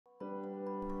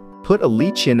Put a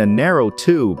leech in a narrow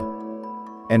tube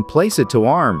and place it to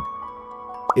arm.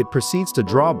 It proceeds to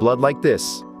draw blood like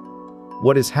this.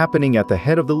 What is happening at the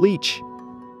head of the leech?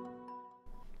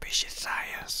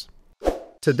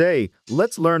 Today,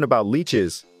 let's learn about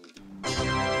leeches.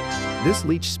 This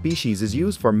leech species is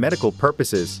used for medical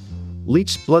purposes.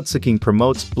 Leech bloodsucking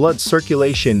promotes blood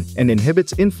circulation and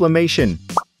inhibits inflammation.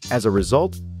 As a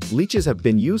result, leeches have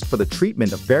been used for the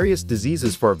treatment of various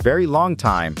diseases for a very long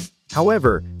time.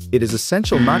 However, it is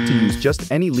essential not to use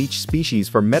just any leech species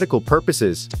for medical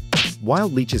purposes.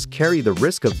 Wild leeches carry the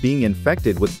risk of being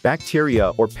infected with bacteria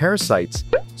or parasites,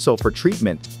 so for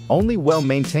treatment, only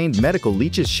well-maintained medical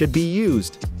leeches should be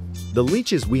used. The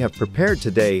leeches we have prepared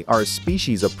today are a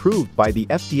species approved by the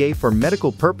FDA for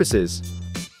medical purposes.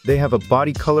 They have a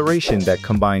body coloration that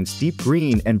combines deep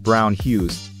green and brown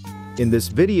hues. In this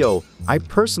video, I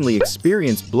personally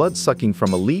experienced blood sucking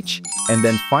from a leech and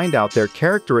then find out their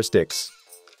characteristics.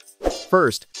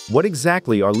 First, what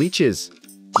exactly are leeches?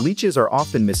 Leeches are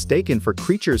often mistaken for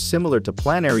creatures similar to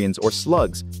planarians or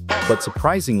slugs, but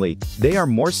surprisingly, they are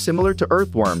more similar to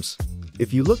earthworms.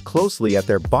 If you look closely at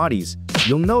their bodies,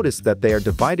 you'll notice that they are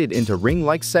divided into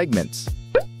ring-like segments.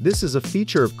 This is a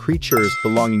feature of creatures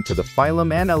belonging to the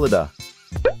phylum Annelida.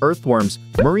 Earthworms,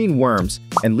 marine worms,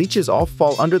 and leeches all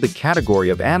fall under the category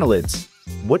of annelids.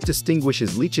 What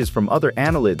distinguishes leeches from other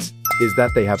annelids is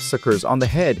that they have suckers on the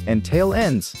head and tail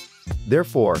ends.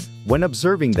 Therefore, when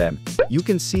observing them, you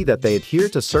can see that they adhere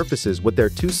to surfaces with their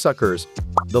two suckers.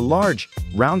 The large,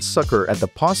 round sucker at the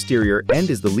posterior end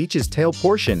is the leech's tail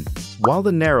portion, while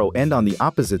the narrow end on the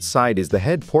opposite side is the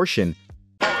head portion.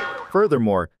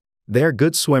 Furthermore, they are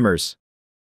good swimmers.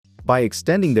 By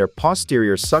extending their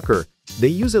posterior sucker, they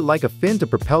use it like a fin to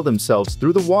propel themselves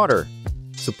through the water.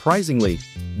 Surprisingly,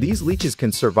 these leeches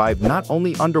can survive not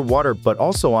only underwater but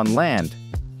also on land.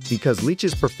 Because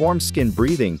leeches perform skin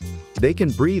breathing, they can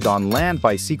breathe on land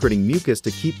by secreting mucus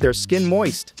to keep their skin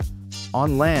moist.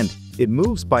 On land, it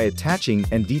moves by attaching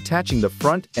and detaching the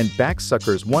front and back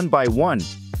suckers one by one.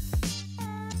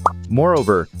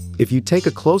 Moreover, if you take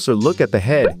a closer look at the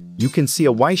head, you can see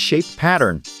a Y-shaped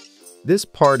pattern. This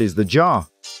part is the jaw.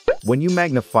 When you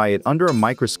magnify it under a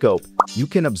microscope, you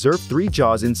can observe 3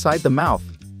 jaws inside the mouth.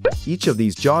 Each of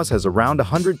these jaws has around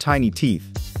 100 tiny teeth.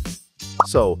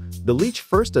 So, the leech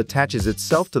first attaches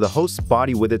itself to the host's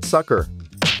body with its sucker,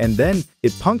 and then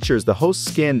it punctures the host's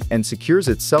skin and secures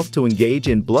itself to engage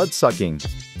in blood sucking.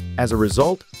 As a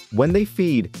result, when they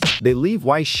feed, they leave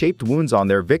Y-shaped wounds on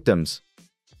their victims.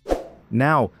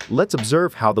 Now, let's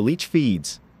observe how the leech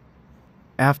feeds.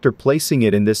 After placing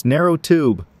it in this narrow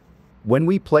tube, when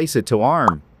we place it to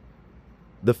arm,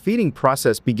 the feeding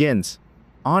process begins.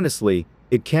 Honestly,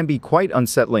 it can be quite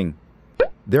unsettling.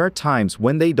 There are times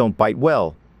when they don't bite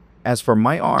well. As for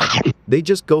my arm, they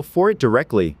just go for it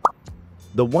directly.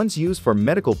 The ones used for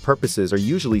medical purposes are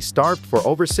usually starved for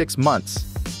over 6 months.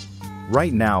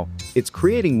 Right now, it's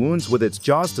creating wounds with its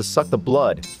jaws to suck the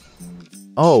blood.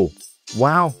 Oh,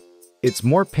 wow! It's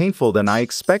more painful than I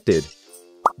expected.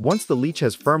 Once the leech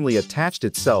has firmly attached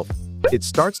itself, it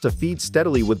starts to feed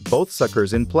steadily with both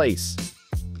suckers in place.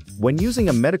 When using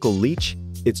a medical leech,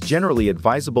 it's generally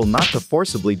advisable not to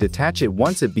forcibly detach it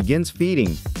once it begins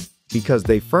feeding, because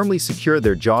they firmly secure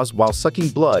their jaws while sucking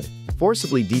blood.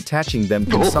 Forcibly detaching them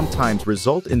can sometimes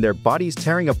result in their bodies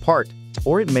tearing apart,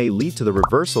 or it may lead to the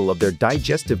reversal of their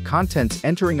digestive contents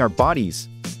entering our bodies.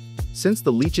 Since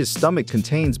the leech's stomach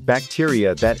contains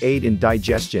bacteria that aid in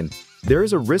digestion, there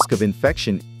is a risk of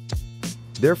infection.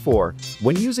 Therefore,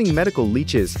 when using medical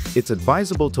leeches, it's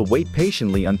advisable to wait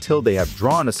patiently until they have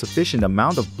drawn a sufficient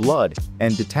amount of blood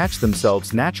and detach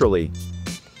themselves naturally.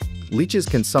 Leeches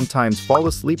can sometimes fall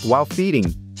asleep while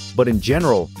feeding, but in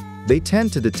general, they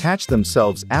tend to detach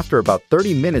themselves after about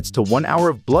 30 minutes to 1 hour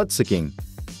of blood sucking.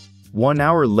 1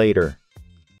 hour later,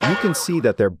 you can see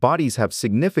that their bodies have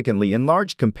significantly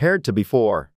enlarged compared to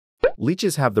before.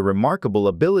 Leeches have the remarkable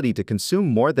ability to consume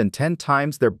more than 10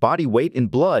 times their body weight in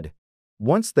blood.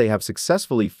 Once they have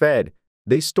successfully fed,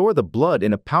 they store the blood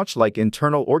in a pouch-like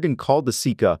internal organ called the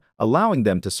ceca, allowing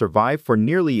them to survive for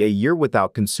nearly a year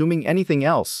without consuming anything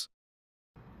else.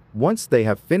 Once they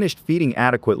have finished feeding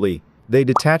adequately, they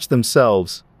detach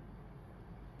themselves.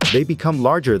 They become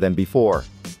larger than before.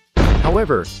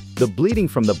 However, the bleeding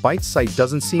from the bite site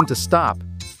doesn't seem to stop.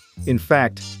 In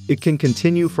fact, it can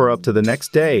continue for up to the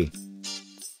next day.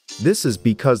 This is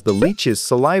because the leech's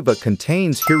saliva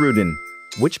contains hirudin,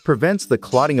 which prevents the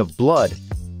clotting of blood.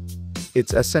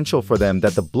 It's essential for them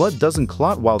that the blood doesn't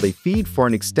clot while they feed for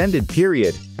an extended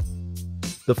period.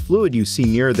 The fluid you see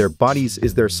near their bodies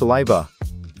is their saliva.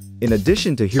 In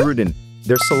addition to hirudin,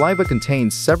 Their saliva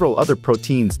contains several other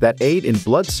proteins that aid in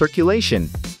blood circulation.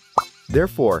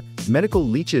 Therefore, medical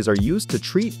leeches are used to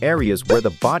treat areas where the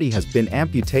body has been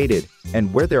amputated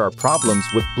and where there are problems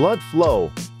with blood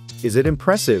flow. Is it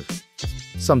impressive?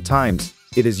 Sometimes,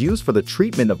 it is used for the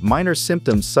treatment of minor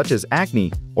symptoms such as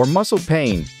acne or muscle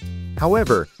pain.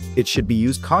 However, it should be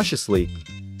used cautiously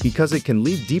because it can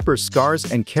leave deeper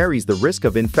scars and carries the risk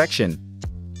of infection.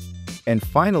 And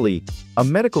finally, a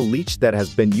medical leech that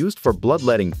has been used for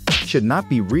bloodletting should not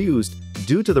be reused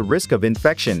due to the risk of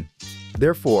infection.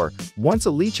 Therefore, once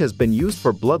a leech has been used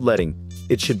for bloodletting,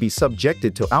 it should be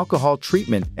subjected to alcohol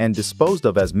treatment and disposed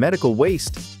of as medical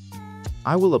waste.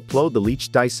 I will upload the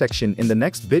leech dissection in the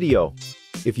next video.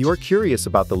 If you are curious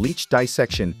about the leech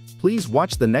dissection, please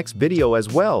watch the next video as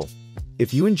well.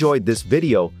 If you enjoyed this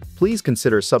video, please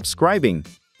consider subscribing.